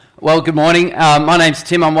Well, good morning. My name's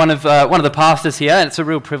Tim. I'm one of the pastors here, and it's a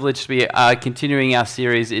real privilege to be continuing our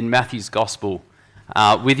series in Matthew's Gospel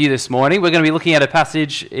with you this morning. We're going to be looking at a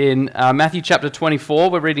passage in Matthew chapter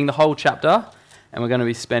 24. We're reading the whole chapter, and we're going to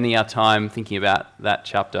be spending our time thinking about that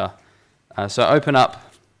chapter. So open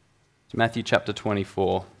up to Matthew chapter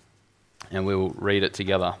 24, and we'll read it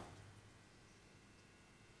together.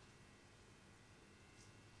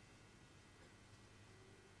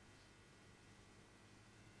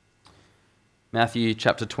 Matthew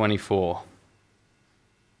chapter 24.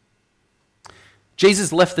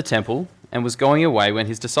 Jesus left the temple and was going away when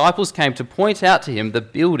his disciples came to point out to him the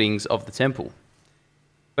buildings of the temple.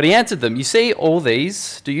 But he answered them, "You see all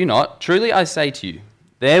these, do you not? Truly I say to you,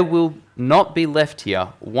 there will not be left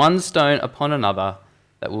here one stone upon another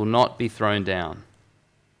that will not be thrown down."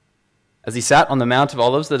 As he sat on the Mount of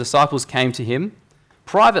Olives, the disciples came to him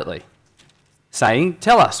privately, saying,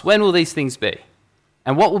 "Tell us, when will these things be?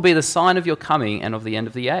 And what will be the sign of your coming and of the end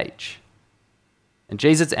of the age?" And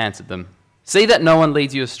Jesus answered them, "See that no one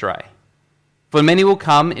leads you astray. For many will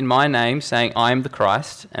come in my name, saying, 'I am the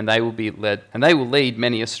Christ,' and they will lead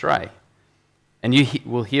many astray. And you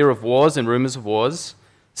will hear of wars and rumors of wars.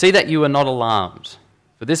 See that you are not alarmed,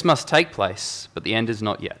 for this must take place, but the end is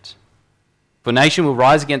not yet. For nation will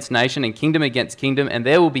rise against nation, and kingdom against kingdom, and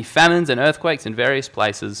there will be famines and earthquakes in various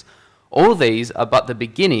places. All these are but the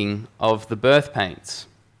beginning of the birth pains.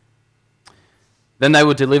 Then they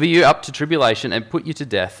will deliver you up to tribulation and put you to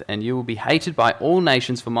death, and you will be hated by all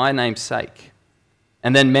nations for my name's sake.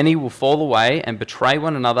 And then many will fall away and betray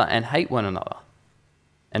one another and hate one another.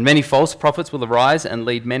 And many false prophets will arise and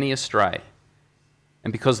lead many astray.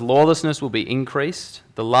 And because lawlessness will be increased,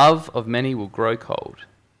 the love of many will grow cold.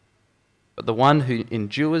 But the one who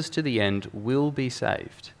endures to the end will be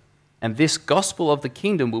saved. And this gospel of the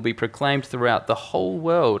kingdom will be proclaimed throughout the whole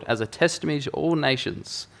world as a testimony to all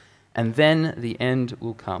nations, and then the end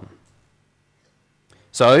will come.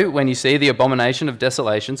 So, when you see the abomination of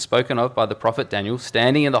desolation spoken of by the prophet Daniel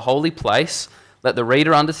standing in the holy place, let the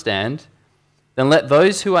reader understand, then let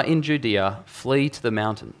those who are in Judea flee to the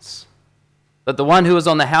mountains. Let the one who is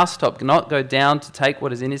on the housetop not go down to take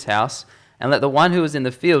what is in his house, and let the one who is in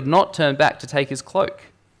the field not turn back to take his cloak.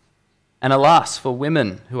 And alas, for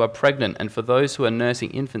women who are pregnant and for those who are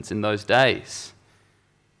nursing infants in those days.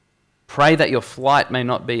 Pray that your flight may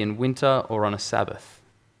not be in winter or on a Sabbath.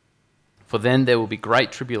 For then there will be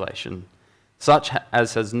great tribulation, such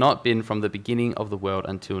as has not been from the beginning of the world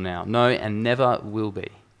until now. No, and never will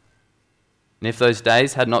be. And if those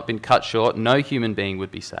days had not been cut short, no human being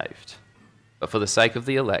would be saved. But for the sake of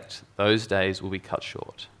the elect, those days will be cut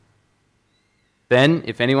short. Then,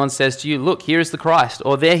 if anyone says to you, 'Look, here is the Christ,'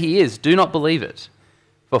 or 'There he is,' do not believe it.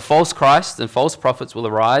 For false Christs and false prophets will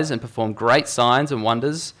arise and perform great signs and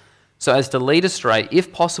wonders, so as to lead astray,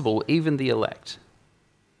 if possible, even the elect.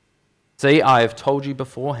 See, I have told you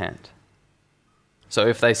beforehand. So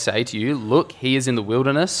if they say to you, 'Look, he is in the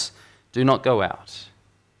wilderness,' do not go out.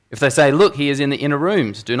 If they say, 'Look, he is in the inner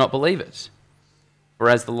rooms,' do not believe it. For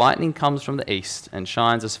as the lightning comes from the east and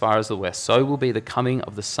shines as far as the west, so will be the coming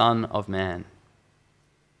of the Son of Man.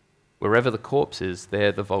 Wherever the corpse is,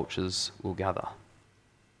 there the vultures will gather.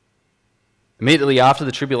 Immediately after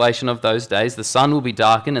the tribulation of those days, the sun will be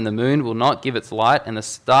darkened, and the moon will not give its light, and the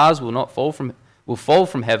stars will fall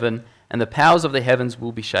from heaven, and the powers of the heavens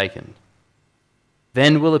will be shaken.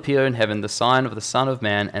 Then will appear in heaven the sign of the Son of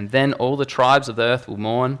Man, and then all the tribes of the earth will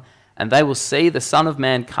mourn, and they will see the Son of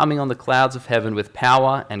Man coming on the clouds of heaven with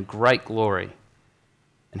power and great glory.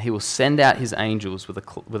 And he will send out his angels with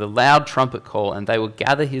a loud trumpet call, and they will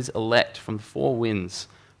gather his elect from the four winds,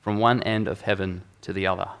 from one end of heaven to the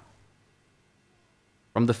other.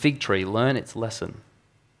 From the fig tree, learn its lesson.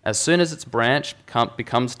 As soon as its branch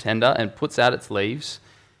becomes tender and puts out its leaves,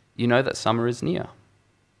 you know that summer is near.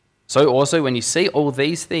 So also, when you see all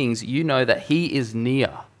these things, you know that he is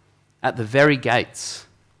near, at the very gates.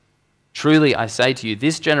 Truly, I say to you,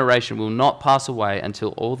 this generation will not pass away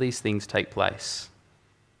until all these things take place.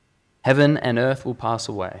 Heaven and earth will pass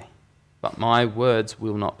away, but my words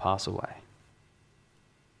will not pass away.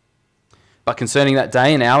 But concerning that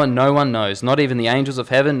day and hour, no one knows, not even the angels of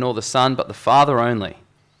heaven, nor the Son, but the Father only.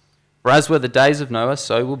 For as were the days of Noah,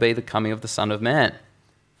 so will be the coming of the Son of Man.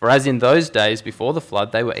 For as in those days before the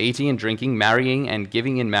flood, they were eating and drinking, marrying and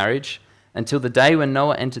giving in marriage, until the day when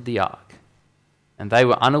Noah entered the ark. And they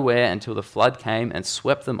were unaware until the flood came and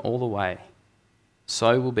swept them all away.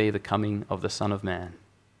 So will be the coming of the Son of Man.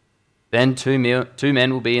 Then two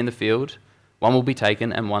men will be in the field, one will be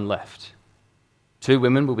taken and one left. 2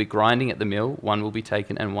 women will be grinding at the mill, one will be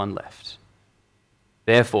taken and one left.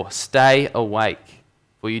 Therefore, stay awake,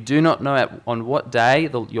 For you do not know on what day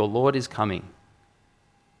your Lord is coming.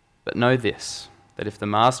 But know this, that if the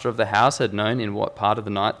master of the house had known in what part of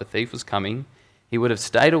the night the thief was coming, he would have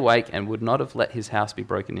stayed awake and would not have let his house be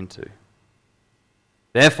broken into.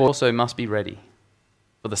 Therefore also must be ready,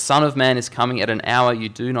 for the Son of Man is coming at an hour you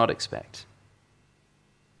do not expect.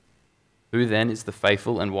 Who then is the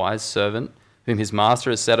faithful and wise servant whom his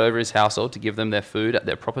master has set over his household to give them their food at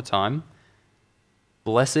their proper time?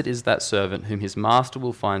 Blessed is that servant whom his master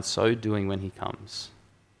will find so doing when he comes.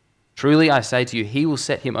 Truly I say to you, he will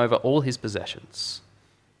set him over all his possessions.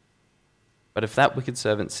 But if that wicked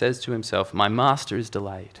servant says to himself, my master is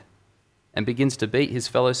delayed, and begins to beat his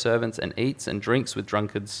fellow servants and eats and drinks with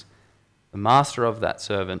drunkards, the master of that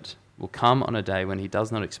servant will come on a day when he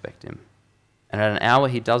does not expect him, and at an hour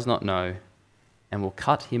he does not know, and will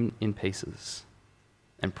cut him in pieces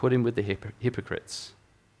and put him with the hypocrites.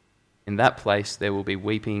 In that place there will be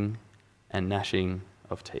weeping and gnashing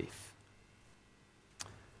of teeth.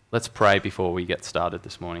 Let's pray before we get started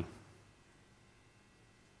this morning.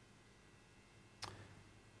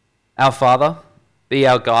 Our Father, be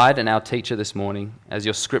our guide and our teacher this morning as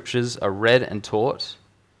your scriptures are read and taught.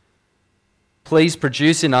 Please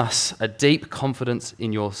produce in us a deep confidence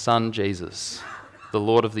in your Son Jesus, the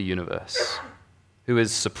Lord of the universe, who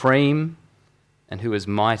is supreme and who is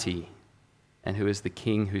mighty and who is the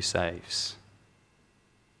King who saves.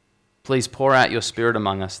 Please pour out your Spirit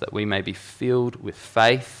among us that we may be filled with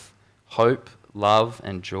faith, hope, love,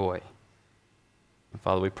 and joy. And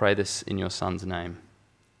Father, we pray this in your Son's name.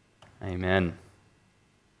 Amen.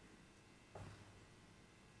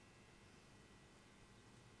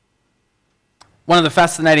 One of the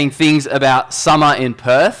fascinating things about summer in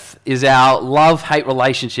Perth is our love-hate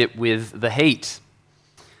relationship with the heat.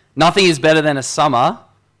 Nothing is better than a summer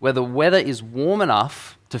where the weather is warm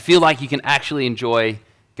enough to feel like you can actually enjoy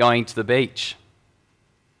going to the beach.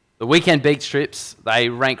 The weekend beach trips, they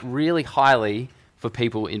rank really highly for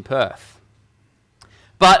people in Perth.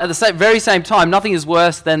 But at the very same time, nothing is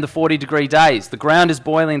worse than the 40-degree days. The ground is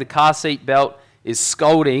boiling, the car seat belt is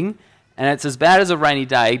scalding, and it's as bad as a rainy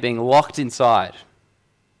day being locked inside.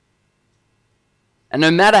 And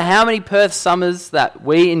no matter how many Perth summers that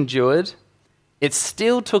we endured, it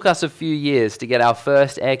still took us a few years to get our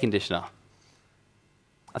first air conditioner.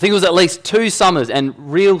 I think it was at least 2 summers, and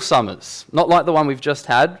real summers, not like the one we've just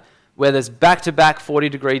had, where there's back-to-back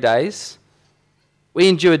 40-degree days. We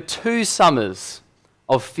endured 2 summers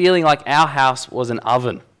of feeling like our house was an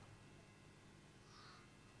oven.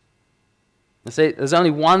 You see, there's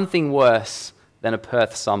only one thing worse than a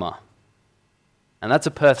Perth summer, and that's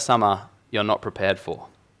a Perth summer you're not prepared for.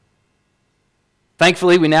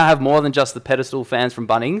 Thankfully, we now have more than just the pedestal fans from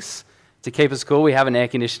Bunnings to keep us cool. We have an air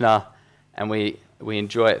conditioner, and we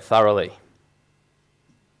enjoy it thoroughly.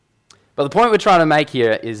 But the point we're trying to make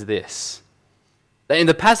here is this: that in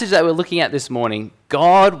the passage that we're looking at this morning,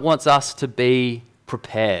 God wants us to be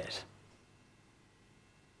prepared.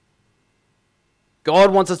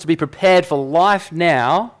 God wants us to be prepared for life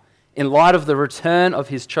now in light of the return of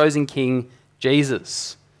his chosen King,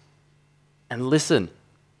 Jesus. And listen,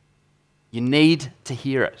 you need to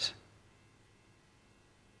hear it.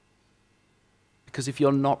 Because if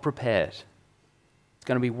you're not prepared, it's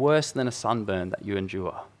going to be worse than a sunburn that you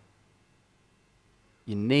endure.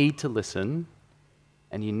 You need to listen,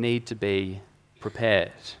 and you need to be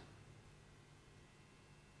prepared.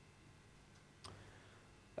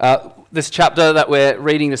 This chapter that we're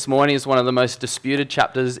reading this morning is one of the most disputed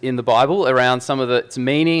chapters in the Bible around some of its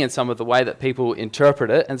meaning and some of the way that people interpret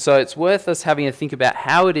it. And so it's worth us having a think about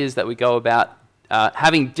how it is that we go about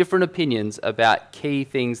having different opinions about key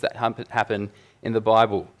things that happen in the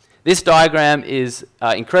Bible. This diagram is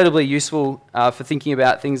incredibly useful for thinking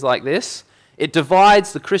about things like this. It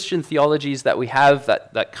divides the Christian theologies that we have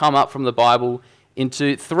that come up from the Bible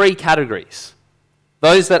into 3 categories.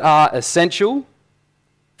 Those that are essential,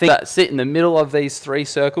 things that sit in the middle of these 3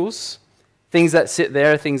 circles. Things that sit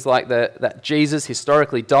there are things like that Jesus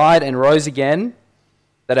historically died and rose again,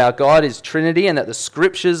 that our God is Trinity, and that the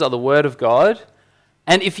Scriptures are the Word of God.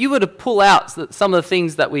 And if you were to pull out some of the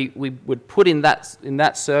things that we would put in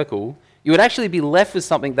that circle, you would actually be left with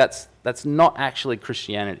something that's not actually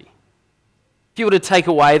Christianity. If you were to take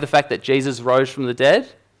away the fact that Jesus rose from the dead,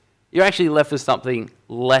 you're actually left with something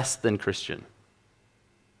less than Christian.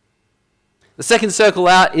 The second circle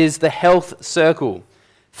out is the health circle.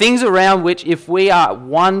 Things around which, if we are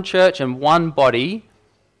one church and one body,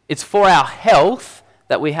 it's for our health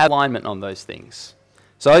that we have alignment on those things.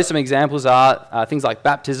 So some examples are things like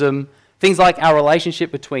baptism, things like our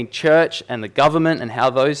relationship between church and the government and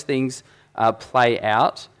how those things play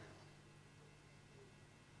out.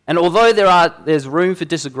 And although there's room for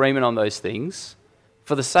disagreement on those things,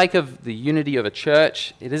 for the sake of the unity of a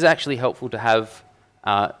church, it is actually helpful to have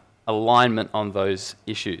alignment on those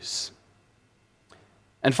issues.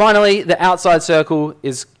 And finally, the outside circle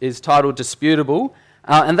is titled disputable,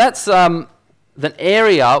 and that's the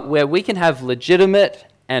area where we can have legitimate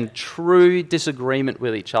and true disagreement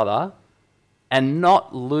with each other and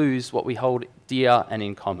not lose what we hold dear and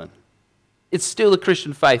in common. It's still the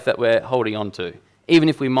Christian faith that we're holding on to, even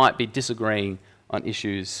if we might be disagreeing on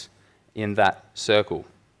issues in that circle.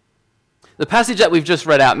 The passage that we've just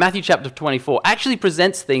read out, Matthew chapter 24, actually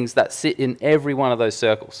presents things that sit in every one of those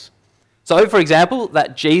circles. So, for example,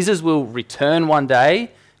 that Jesus will return one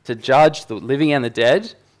day to judge the living and the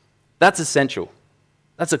dead, that's essential.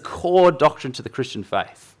 That's a core doctrine to the Christian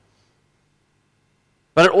faith.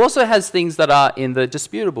 But it also has things that are in the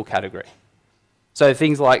disputable category. So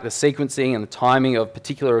things like the sequencing and the timing of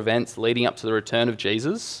particular events leading up to the return of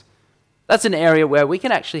Jesus, that's an area where we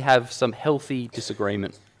can actually have some healthy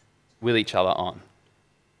disagreement with each other on.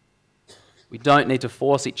 We don't need to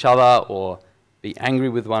force each other or be angry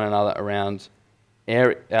with one another around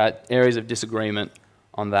areas of disagreement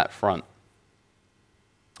on that front.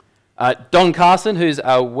 Don Carson, who's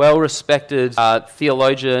a well-respected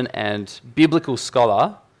theologian and biblical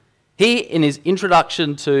scholar, he, in his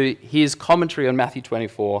introduction to his commentary on Matthew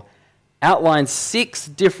 24, outlines 6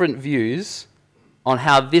 different views on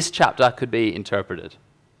how this chapter could be interpreted,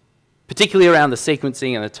 particularly around the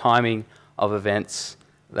sequencing and the timing of events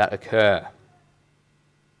that occur.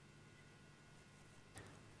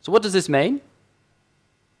 So what does this mean?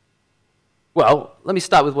 Well, let me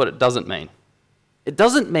start with what it doesn't mean. It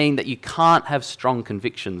doesn't mean that you can't have strong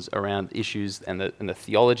convictions around issues and the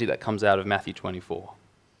theology that comes out of Matthew 24.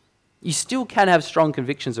 You still can have strong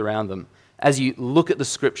convictions around them as you look at the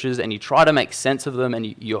scriptures and you try to make sense of them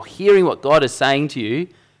and you're hearing what God is saying to you.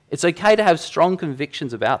 It's okay to have strong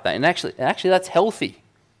convictions about that. And actually that's healthy,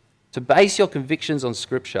 to base your convictions on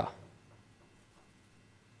scripture.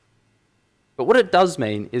 But what it does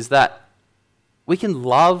mean is that we can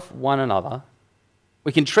love one another.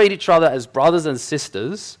 We can treat each other as brothers and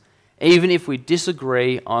sisters, even if we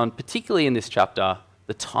disagree on, particularly in this chapter,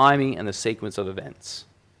 the timing and the sequence of events.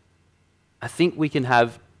 I think we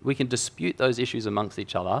can dispute those issues amongst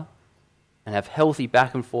each other and have healthy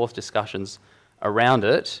back and forth discussions around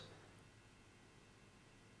it,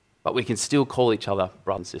 but we can still call each other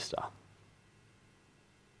brother and sister.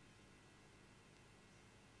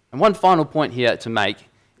 And one final point here to make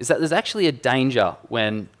is that there's actually a danger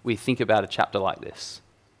when we think about a chapter like this,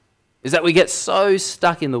 is that we get so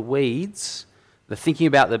stuck in the weeds, the thinking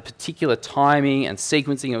about the particular timing and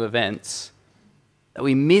sequencing of events, that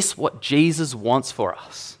we miss what Jesus wants for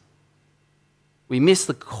us. We miss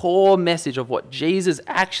the core message of what Jesus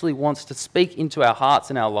actually wants to speak into our hearts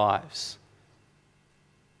and our lives.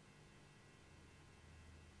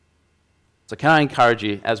 So can I encourage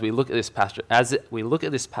you, as we look at this passage,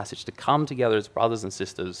 to come together as brothers and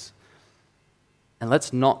sisters, and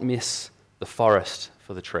let's not miss the forest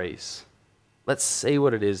for the trees. Let's see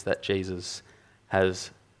what it is that Jesus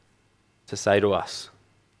has to say to us.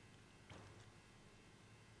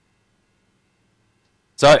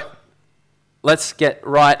 So, let's get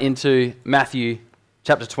right into Matthew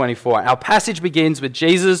chapter 24. Our passage begins with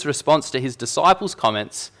Jesus' response to his disciples'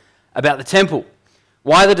 comments about the temple.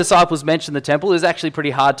 Why the disciples mention the temple is actually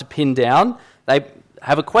pretty hard to pin down. They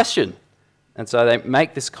have a question, and so they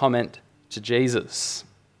make this comment to Jesus.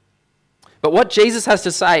 But what Jesus has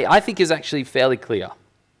to say, I think, is actually fairly clear,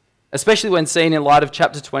 especially when seen in light of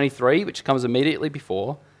chapter 23, which comes immediately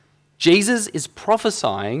before. Jesus is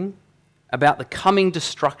prophesying about the coming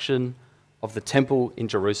destruction of the temple in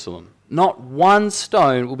Jerusalem. Not one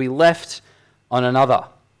stone will be left on another.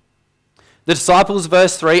 The disciples,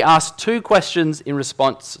 verse 3, ask 2 questions in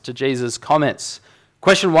response to Jesus' comments.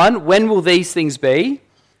 Question 1, when will these things be?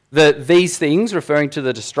 These things referring to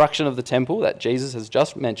the destruction of the temple that Jesus has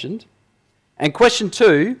just mentioned. And question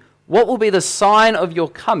 2, what will be the sign of your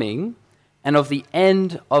coming and of the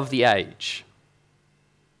end of the age?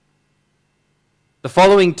 The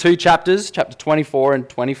following 2 chapters, chapter 24 and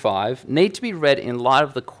 25, need to be read in light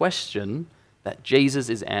of the question that Jesus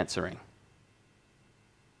is answering.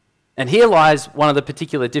 And here lies one of the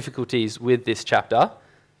particular difficulties with this chapter.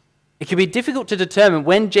 It can be difficult to determine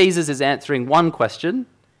when Jesus is answering one question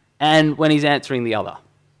and when he's answering the other.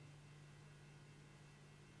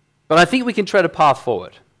 But I think we can tread a path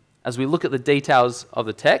forward as we look at the details of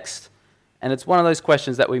the text, and it's one of those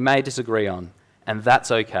questions that we may disagree on, and that's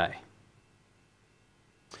okay.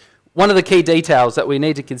 One of the key details that we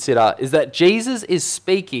need to consider is that Jesus is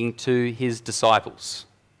speaking to his disciples.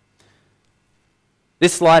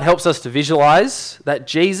 This slide helps us to visualize that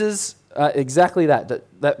Jesus, exactly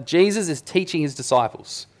that Jesus is teaching his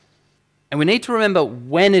disciples. And we need to remember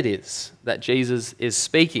when it is that Jesus is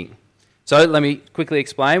speaking. So let me quickly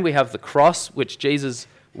explain. We have the cross, which Jesus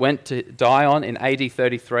went to die on in AD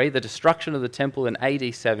 33, the destruction of the temple in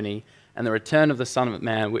AD 70, and the return of the Son of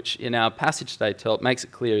Man, which in our passage today makes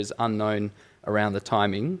it clear is unknown around the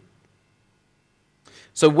timing.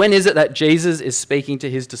 So when is it that Jesus is speaking to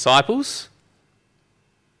his disciples?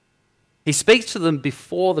 He speaks to them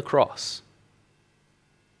before the cross.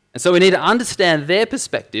 And so we need to understand their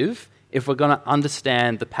perspective if we're going to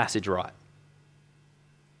understand the passage right.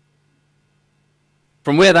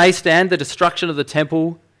 From where they stand, the destruction of the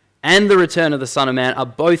temple and the return of the Son of Man are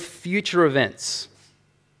both future events.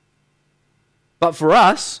 But for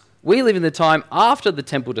us, we live in the time after the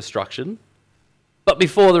temple destruction, but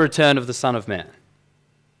before the return of the Son of Man.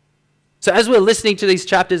 So as we're listening to these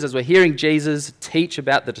chapters, as we're hearing Jesus teach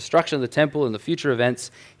about the destruction of the temple and the future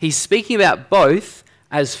events, he's speaking about both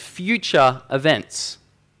as future events.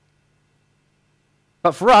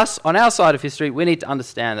 But for us, on our side of history, we need to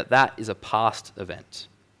understand that that is a past event.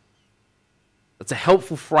 That's a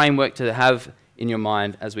helpful framework to have in your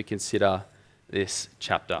mind as we consider this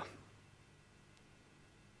chapter.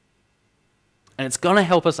 And it's going to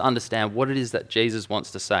help us understand what it is that Jesus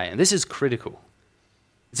wants to say. And this is critical.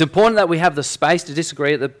 It's important that we have the space to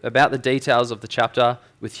disagree about the details of the chapter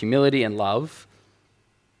with humility and love.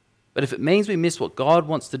 But if it means we miss what God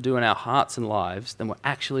wants to do in our hearts and lives, then we're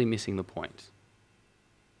actually missing the point.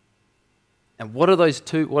 And what are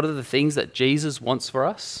the things that Jesus wants for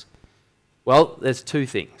us? Well, there's two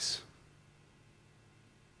things.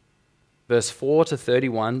 Verse 4 to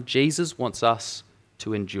 31, Jesus wants us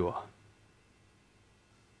to endure.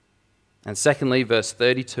 And secondly, verse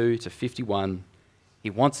 32 to 51,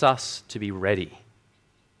 he wants us to be ready.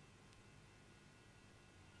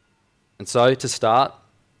 And so to start,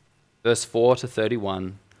 verse 4 to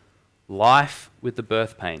 31, life with the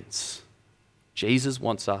birth pains. Jesus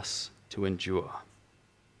wants us to endure.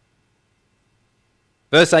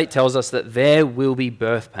 Verse 8 tells us that there will be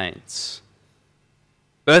birth pains.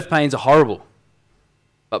 Birth pains are horrible,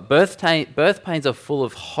 but birth pains are full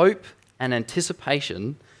of hope and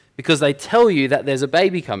anticipation because they tell you that there's a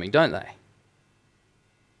baby coming, don't they?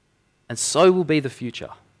 And so will be the future.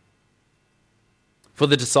 For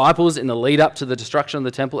the disciples in the lead up to the destruction of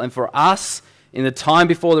the temple, and for us in the time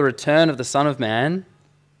before the return of the Son of Man,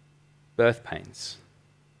 birth pains,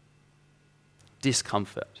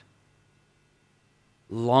 discomfort,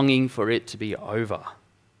 longing for it to be over.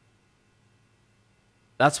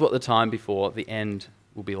 That's what the time before the end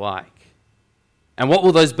will be like. And what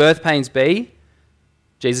will those birth pains be?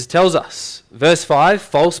 Jesus tells us. Verse 5,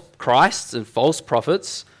 false Christs and false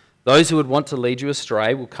prophets, those who would want to lead you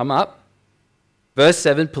astray, will come up. Verse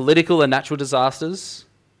 7, political and natural disasters.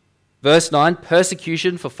 Verse 9,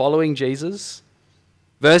 persecution for following Jesus.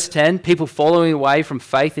 Verse 10, people following away from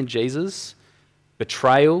faith in Jesus.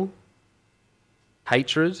 Betrayal,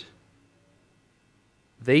 hatred.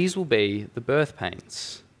 These will be the birth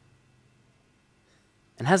pains.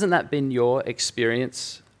 And hasn't that been your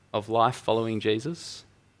experience of life following Jesus?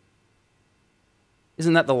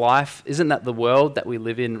 Isn't that the life, isn't that the world that we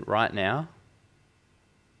live in right now?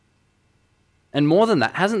 And more than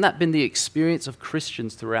that, hasn't that been the experience of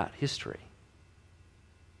Christians throughout history?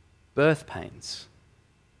 Birth pains,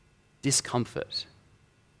 discomfort,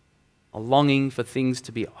 a longing for things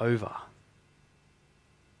to be over.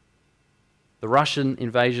 The Russian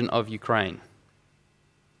invasion of Ukraine,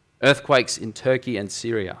 earthquakes in Turkey and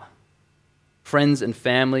Syria, friends and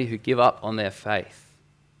family who give up on their faith,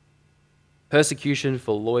 persecution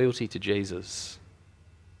for loyalty to Jesus,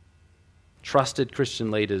 trusted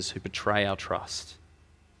Christian leaders who betray our trust,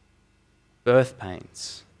 birth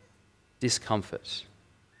pains, discomfort,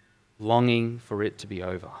 longing for it to be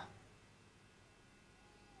over.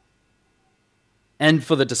 And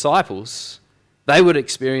for the disciples, they would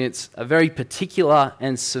experience a very particular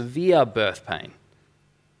and severe birth pain.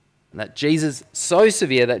 And that Jesus, so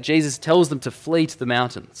severe that Jesus tells them to flee to the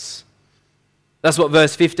mountains. That's what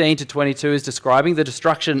verse 15 to 22 is describing, the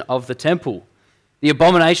destruction of the temple. The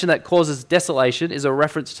abomination that causes desolation is a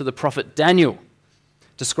reference to the prophet Daniel,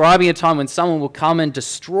 describing a time when someone will come and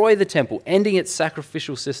destroy the temple, ending its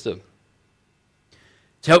sacrificial system.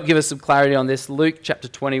 To help give us some clarity on this, Luke chapter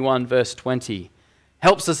 21, verse 20,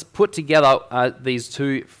 helps us put together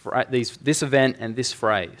this event and this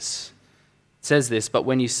phrase. It says this, but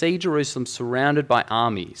when you see Jerusalem surrounded by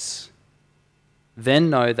armies, then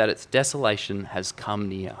know that its desolation has come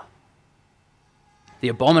near. The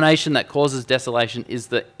abomination that causes desolation is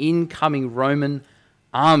the incoming Roman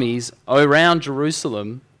armies around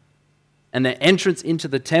Jerusalem and their entrance into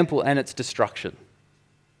the temple and its destruction.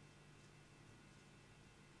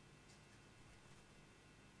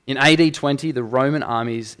 In AD 20, the Roman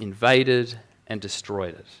armies invaded and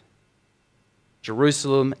destroyed it.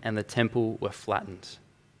 Jerusalem and the temple were flattened.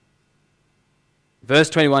 Verse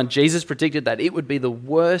 21, Jesus predicted that it would be the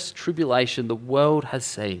worst tribulation the world has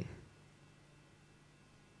seen.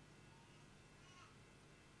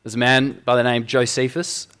 There's a man by the name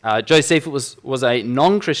Josephus. Josephus was a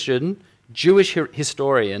non-Christian Jewish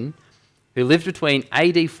historian who lived between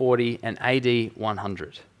AD 40 and AD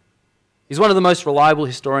 100. He's one of the most reliable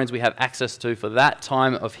historians we have access to for that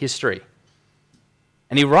time of history.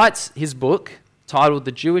 And he writes his book titled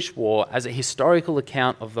The Jewish War as a historical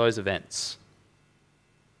account of those events.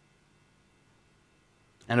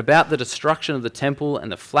 And about the destruction of the temple and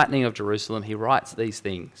the flattening of Jerusalem, he writes these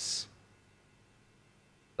things.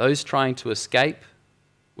 Those trying to escape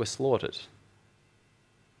were slaughtered.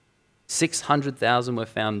 600,000 were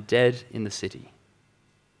found dead in the city.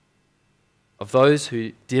 Of those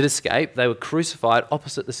who did escape, they were crucified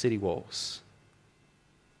opposite the city walls.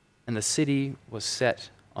 And the city was set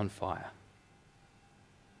on fire.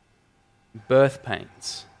 Birth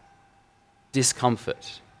pains,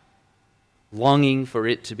 discomfort, longing for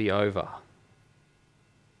it to be over.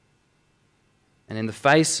 And in the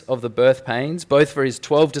face of the birth pains, both for his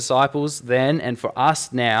 12 disciples then and for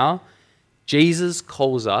us now, Jesus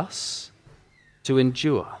calls us to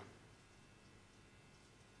endure.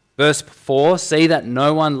 Verse 4, see that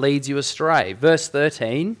no one leads you astray. Verse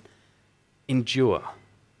 13, endure.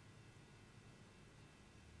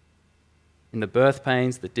 In the birth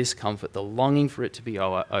pains, the discomfort, the longing for it to be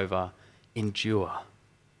over, endure.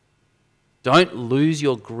 Don't lose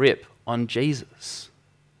your grip on Jesus.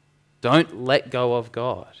 Don't let go of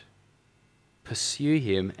God. Pursue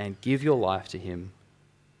him and give your life to him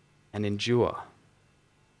and endure.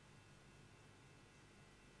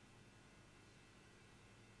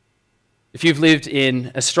 If you've lived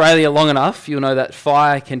in Australia long enough, you'll know that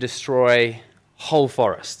fire can destroy whole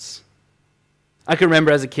forests. I can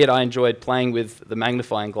remember as a kid I enjoyed playing with the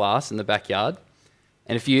magnifying glass in the backyard.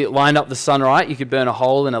 And if you lined up the sun right, you could burn a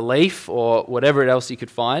hole in a leaf or whatever else you could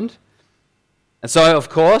find. And so, of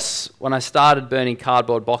course, when I started burning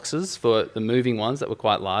cardboard boxes for the moving ones that were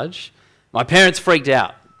quite large, my parents freaked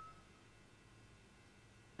out.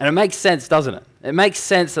 And it makes sense, doesn't it? It makes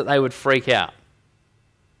sense that they would freak out.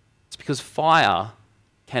 It's because fire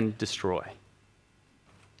can destroy.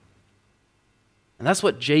 And that's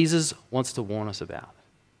what Jesus wants to warn us about.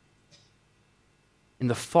 In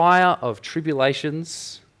the fire of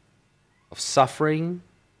tribulations, of suffering,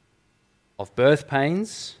 of birth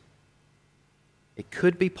pains, it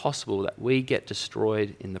could be possible that we get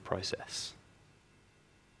destroyed in the process.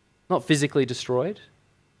 Not physically destroyed,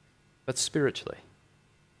 but spiritually.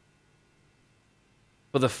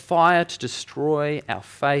 For the fire to destroy our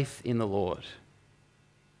faith in the Lord.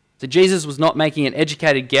 So Jesus was not making an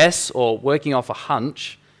educated guess or working off a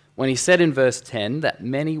hunch when he said in verse 10 that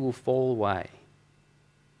many will fall away.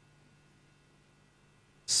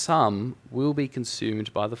 Some will be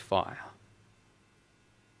consumed by the fire.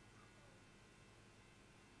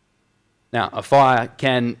 Now, a fire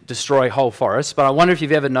can destroy whole forests, but I wonder if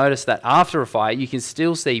you've ever noticed that after a fire, you can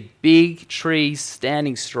still see big trees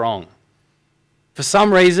standing strong. For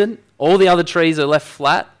some reason, all the other trees are left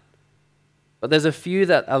flat, but there's a few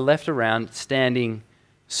that are left around standing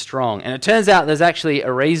strong. And it turns out there's actually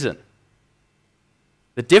a reason.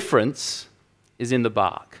 The difference is in the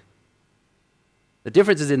bark. The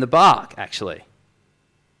difference is in the bark, actually.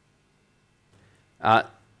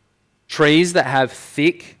 Trees that have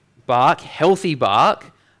thick bark, healthy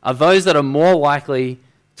bark, are those that are more likely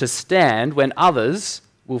to stand when others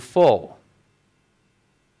will fall.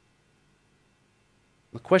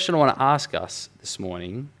 The question I want to ask us this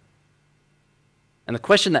morning, and the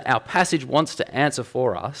question that our passage wants to answer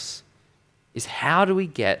for us, is how do we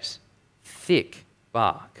get thick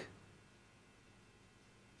bark?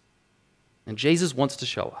 And Jesus wants to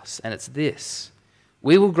show us, and it's this.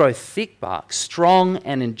 We will grow thick bark, strong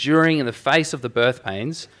and enduring in the face of the birth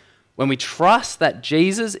pains, when we trust that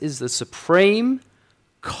Jesus is the supreme,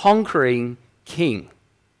 conquering King.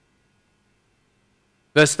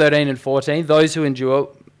 Verse 13 and 14, those who endure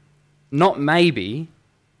not maybe,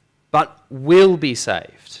 but will be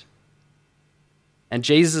saved. And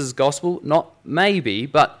Jesus' gospel, not maybe,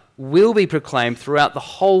 but will be proclaimed throughout the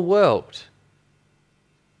whole world.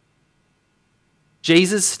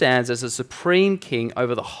 Jesus stands as a supreme king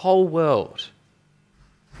over the whole world.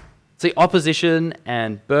 See, opposition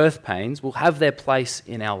and birth pains will have their place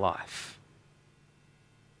in our life.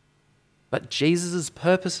 But Jesus'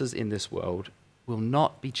 purposes in this world will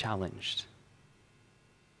not be challenged.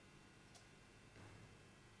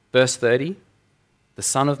 Verse 30, the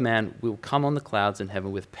Son of Man will come on the clouds in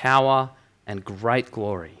heaven with power and great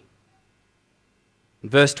glory. In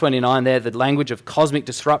verse 29 there, the language of cosmic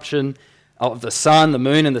disruption of the sun, the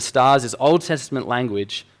moon, and the stars is Old Testament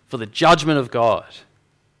language for the judgment of God.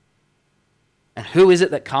 And who is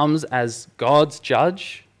it that comes as God's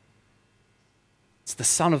judge? It's the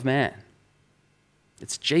Son of Man.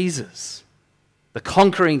 It's Jesus, the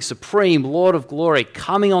conquering, supreme Lord of glory,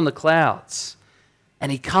 coming on the clouds.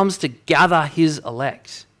 And he comes to gather his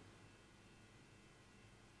elect.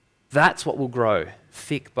 That's what will grow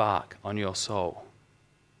thick bark on your soul.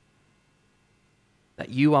 That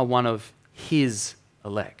you are one of his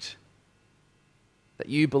elect. That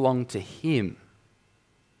you belong to him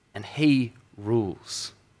and he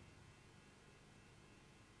rules.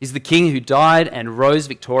 He's the king who died and rose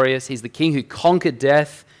victorious. He's the king who conquered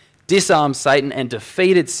death, disarmed Satan, and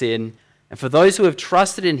defeated sin. And for those who have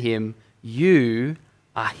trusted in him, you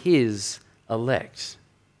are his elect.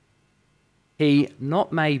 He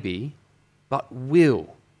not maybe, but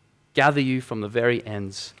will gather you from the very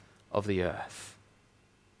ends of the earth.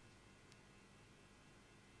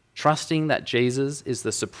 Trusting that Jesus is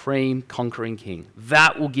the supreme conquering king,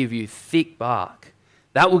 that will give you thick bark.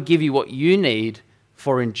 That will give you what you need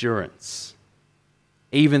for endurance,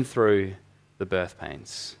 even through the birth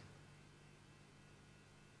pains.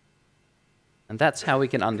 And that's how we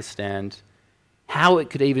can understand how it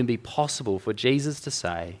could even be possible for Jesus to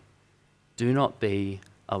say, do not be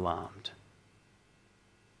alarmed.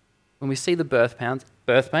 When we see the birth pain,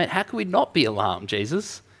 how can we not be alarmed,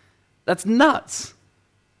 Jesus? That's nuts.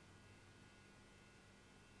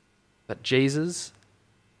 But Jesus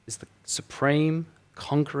is the supreme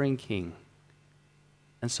conquering king.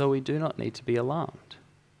 And so we do not need to be alarmed.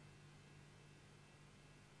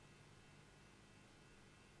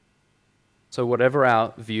 So whatever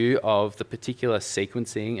our view of the particular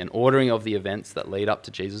sequencing and ordering of the events that lead up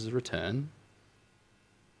to Jesus' return,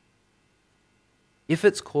 if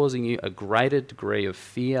it's causing you a greater degree of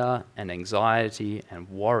fear and anxiety and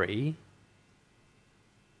worry,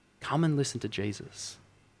 come and listen to Jesus.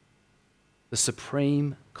 The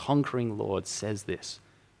supreme conquering Lord says this,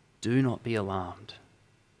 do not be alarmed.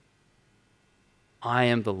 I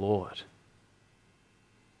am the Lord.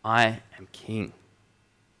 I am King.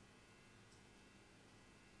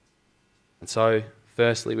 And so,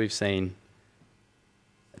 firstly, we've seen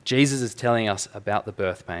that Jesus is telling us about the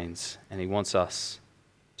birth pains, and he wants us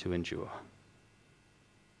to endure.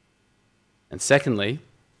 And secondly,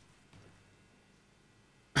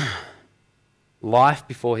 life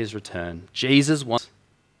before his return. Jesus wants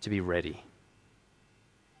to be ready.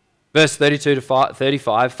 Verse 32 to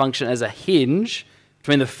 35 function as a hinge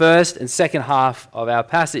between the first and second half of our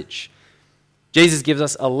passage. Jesus gives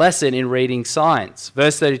us a lesson in reading signs.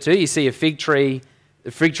 Verse 32, you see a fig tree, the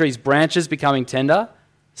fig tree's branches becoming tender.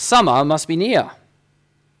 Summer must be near.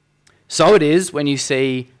 So it is when you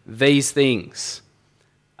see these things.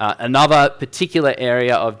 Another particular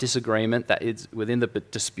area of disagreement that is within the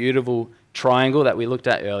disputable triangle that we looked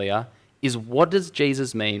at earlier is, what does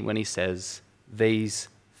Jesus mean when he says these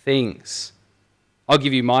things? I'll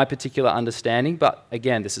give you my particular understanding, but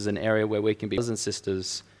again, this is an area where we can be brothers and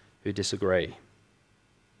sisters who disagree.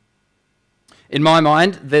 In my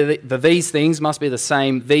mind, these things must be the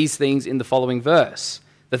same these things in the following verse.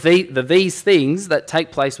 These things that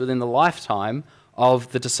take place within the lifetime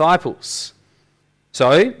of the disciples.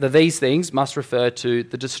 So, these things must refer to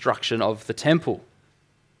the destruction of the temple.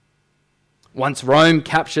 Once Rome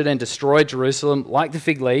captured and destroyed Jerusalem like the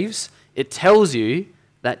fig leaves, it tells you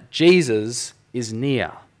that Jesus is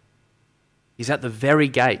near. He's at the very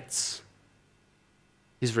gates.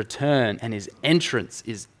 His return and his entrance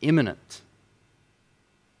is imminent.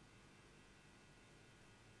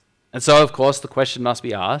 And so, of course, the question must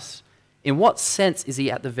be asked, in what sense is he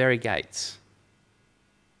at the very gates?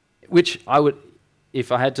 Which I would,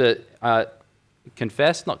 if I had to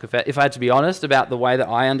if I had to be honest about the way that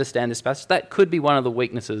I understand this passage, that could be one of the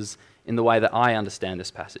weaknesses in the way that I understand this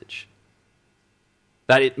passage.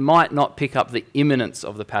 That it might not pick up the imminence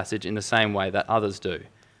of the passage in the same way that others do.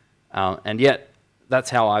 And yet, that's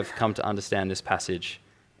how I've come to understand this passage.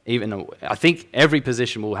 I think every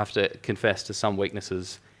position will have to confess to some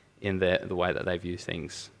weaknesses in the way that they view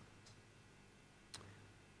things.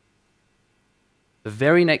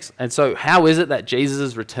 And so how is it that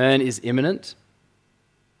Jesus' return is imminent?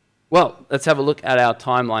 Well, let's have a look at our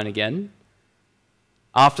timeline again.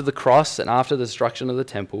 After the cross and after the destruction of the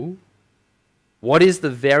temple, what is the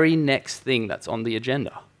very next thing that's on the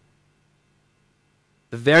agenda?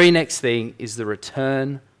 The very next thing is the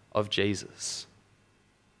return of Jesus.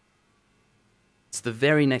 It's the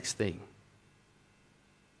very next thing.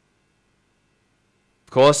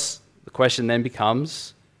 Of course, the question then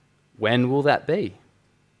becomes, when will that be?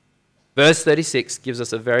 Verse 36 gives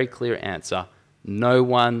us a very clear answer. No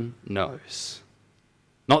one knows.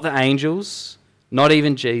 Not the angels, not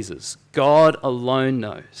even Jesus. God alone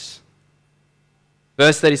knows.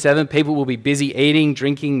 Verse 37, people will be busy eating,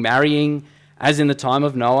 drinking, marrying, as in the time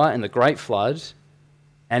of Noah and the great flood,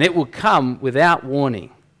 and it will come without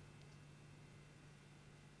warning.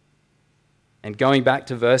 And going back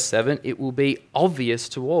to verse 7, it will be obvious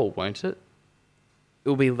to all, won't it? It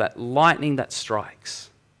will be that lightning that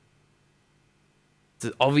strikes. It's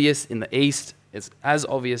as obvious in the east, it's as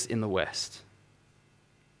obvious in the west.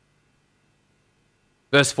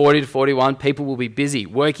 Verse 40 to 41, people will be busy,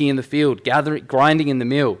 working in the field, gathering, grinding in the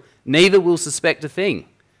mill. Neither will suspect a thing,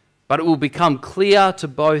 but it will become clear to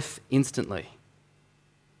both instantly.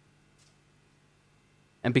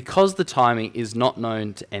 And because the timing is not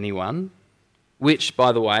known to anyone, which,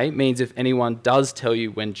 by the way, means if anyone does tell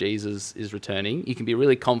you when Jesus is returning, you can be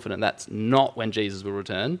really confident that's not when Jesus will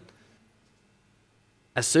return.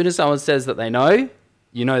 As soon as someone says that they know,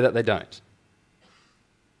 you know that they don't.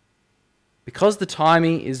 Because the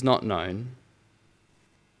timing is not known,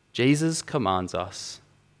 Jesus commands us,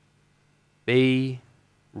 be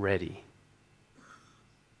ready.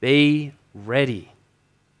 Be ready.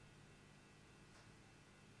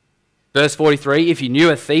 Verse 43, if you knew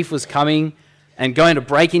a thief was coming and going to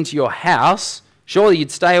break into your house, surely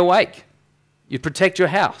you'd stay awake. You'd protect your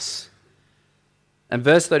house. And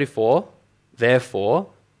verse 34, therefore,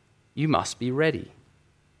 you must be ready.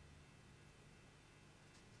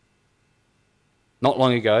 Not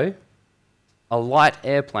long ago, a light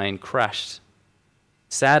airplane crashed,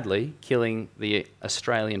 sadly killing the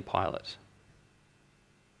Australian pilot.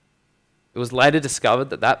 It was later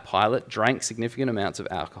discovered that that pilot drank significant amounts of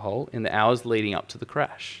alcohol in the hours leading up to the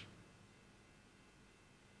crash.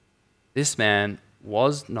 This man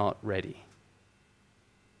was not ready.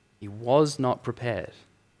 He was not prepared.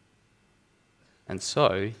 And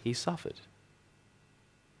so he suffered.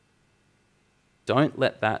 Don't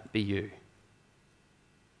let that be you.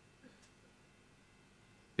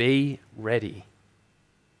 Be ready.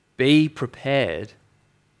 Be prepared.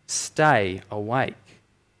 Stay awake.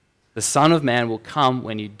 The Son of Man will come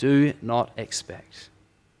when you do not expect.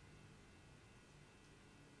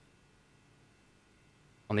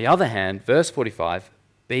 On the other hand, verse 45,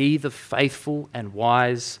 be the faithful and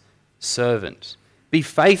wise servant. Be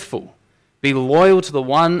faithful. Be loyal to the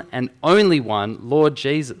one and only one, Lord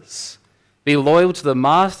Jesus. Be loyal to the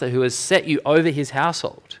master who has set you over his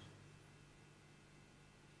household.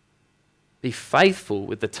 Be faithful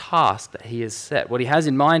with the task that he has set. What he has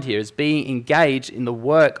in mind here is being engaged in the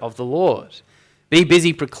work of the Lord. Be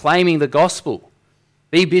busy proclaiming the gospel.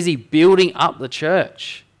 Be busy building up the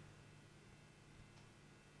church.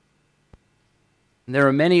 And there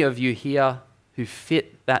are many of you here who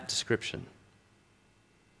fit that description.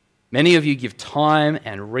 Many of you give time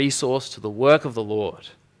and resource to the work of the Lord.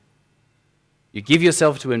 You give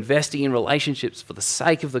yourself to investing in relationships for the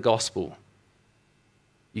sake of the gospel.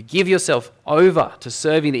 You give yourself over to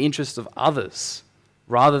serving the interests of others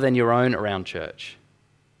rather than your own around church.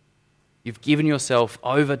 You've given yourself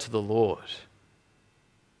over to the Lord.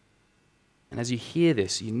 And as you hear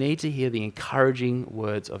this, you need to hear the encouraging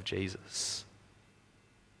words of Jesus.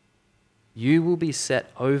 You will be set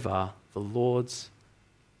over the Lord's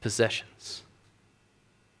possessions.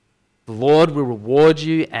 The Lord will reward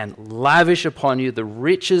you and lavish upon you the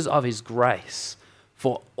riches of his grace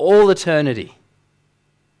for all eternity.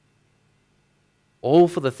 All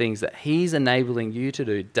for the things that he's enabling you to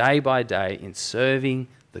do day by day in serving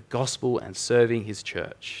the gospel and serving his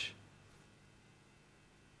church.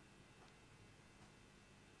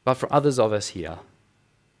 But for others of us here,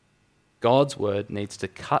 God's word needs to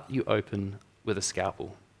cut you open with a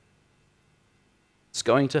scalpel. It's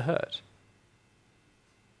going to hurt.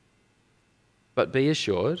 But be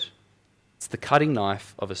assured, it's the cutting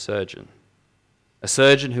knife of a surgeon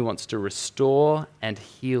who wants to restore and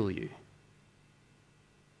heal you.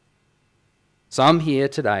 Some here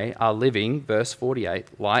today are living, verse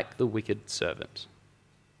 48, like the wicked servant.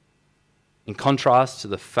 In contrast to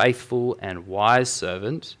the faithful and wise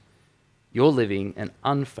servant, you're living an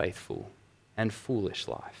unfaithful and foolish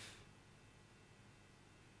life.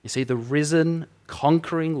 You see, the risen,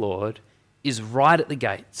 conquering Lord is right at the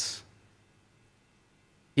gates.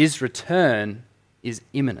 His return is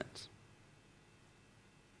imminent.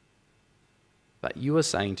 But you are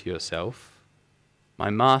saying to yourself, my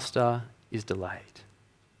master is delayed.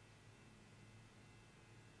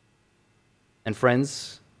 And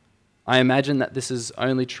friends, I imagine that this is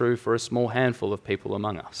only true for a small handful of people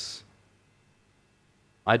among us.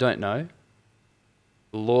 I don't know.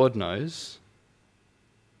 The Lord knows.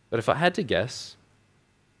 But if I had to guess,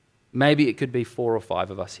 maybe it could be 4 or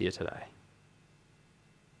 5 of us here today.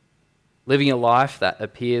 Living a life that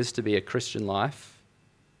appears to be a Christian life,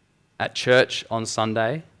 at church on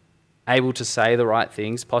Sunday, able to say the right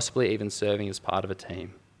things, possibly even serving as part of a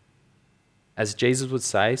team. As Jesus would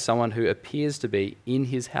say, someone who appears to be in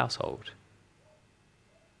his household.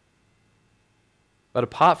 But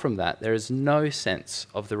apart from that, there is no sense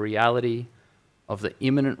of the reality of the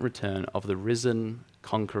imminent return of the risen,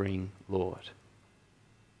 conquering Lord.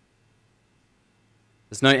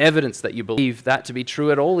 There's no evidence that you believe that to be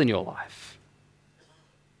true at all in your life.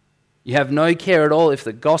 You have no care at all if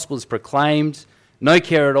the gospel is proclaimed, no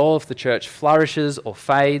care at all if the church flourishes or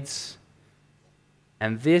fades.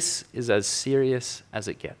 And this is as serious as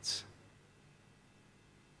it gets.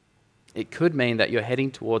 It could mean that you're heading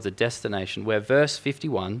towards a destination where, verse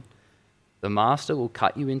 51, the master will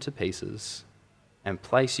cut you into pieces and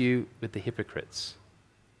place you with the hypocrites,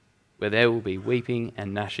 where there will be weeping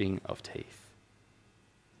and gnashing of teeth.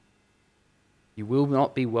 You will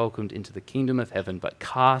not be welcomed into the kingdom of heaven, but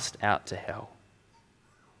cast out to hell.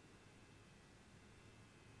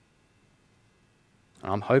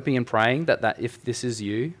 And I'm hoping and praying that if this is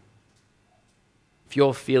you, if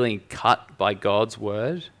you're feeling cut by God's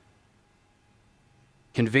word,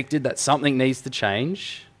 convicted that something needs to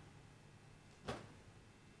change,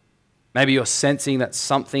 maybe you're sensing that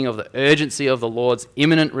something of the urgency of the Lord's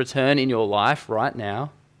imminent return in your life right now,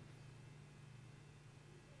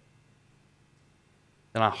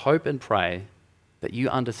 then I hope and pray that you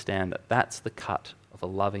understand that that's the cut of a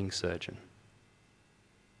loving surgeon.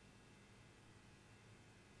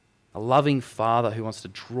 A loving Father who wants to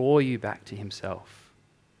draw you back to himself.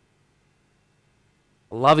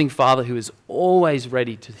 A loving Father who is always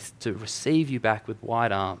ready to receive you back with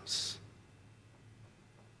wide arms.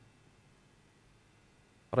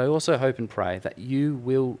 But I also hope and pray that you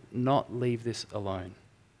will not leave this alone.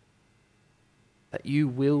 That you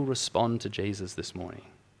will respond to Jesus this morning.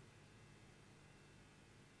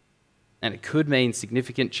 And it could mean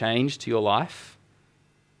significant change to your life.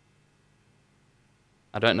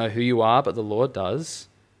 I don't know who you are, but the Lord does.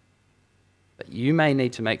 But you may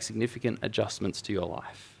need to make significant adjustments to your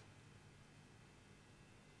life.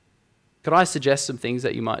 Could I suggest some things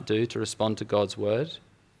that you might do to respond to God's word?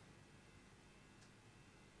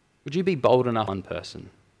 Would you be bold enough one person?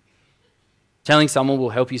 Telling someone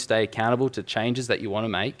will help you stay accountable to changes that you want to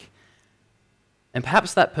make. And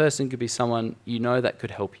perhaps that person could be someone you know that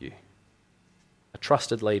could help you. A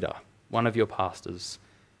trusted leader, one of your pastors,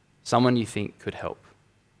 someone you think could help.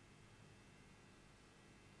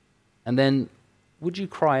 And then, would you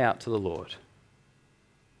cry out to the Lord?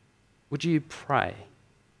 Would you pray?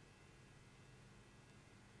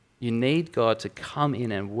 You need God to come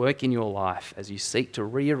in and work in your life as you seek to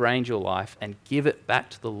rearrange your life and give it back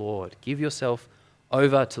to the Lord. Give yourself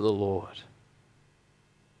over to the Lord.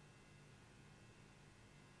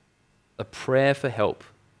 A prayer for help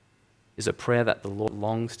is a prayer that the Lord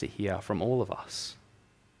longs to hear from all of us.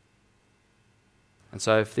 And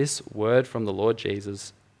so if this word from the Lord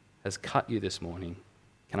Jesus has cut you this morning,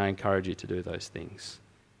 can I encourage you to do those things?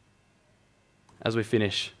 As we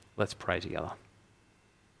finish, let's pray together.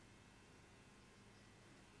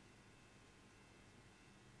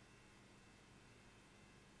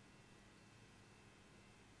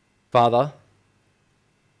 Father,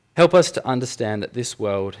 help us to understand that this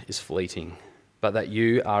world is fleeting, but that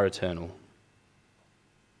you are eternal.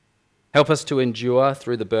 Help us to endure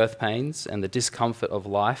through the birth pains and the discomfort of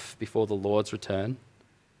life before the Lord's return.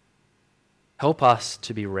 Help us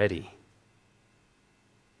to be ready.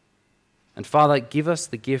 And Father, give us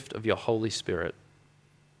the gift of your Holy Spirit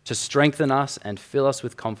to strengthen us and fill us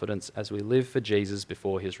with confidence as we live for Jesus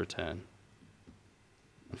before his return.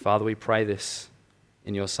 And Father, we pray this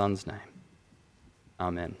in your Son's name.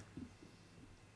 Amen.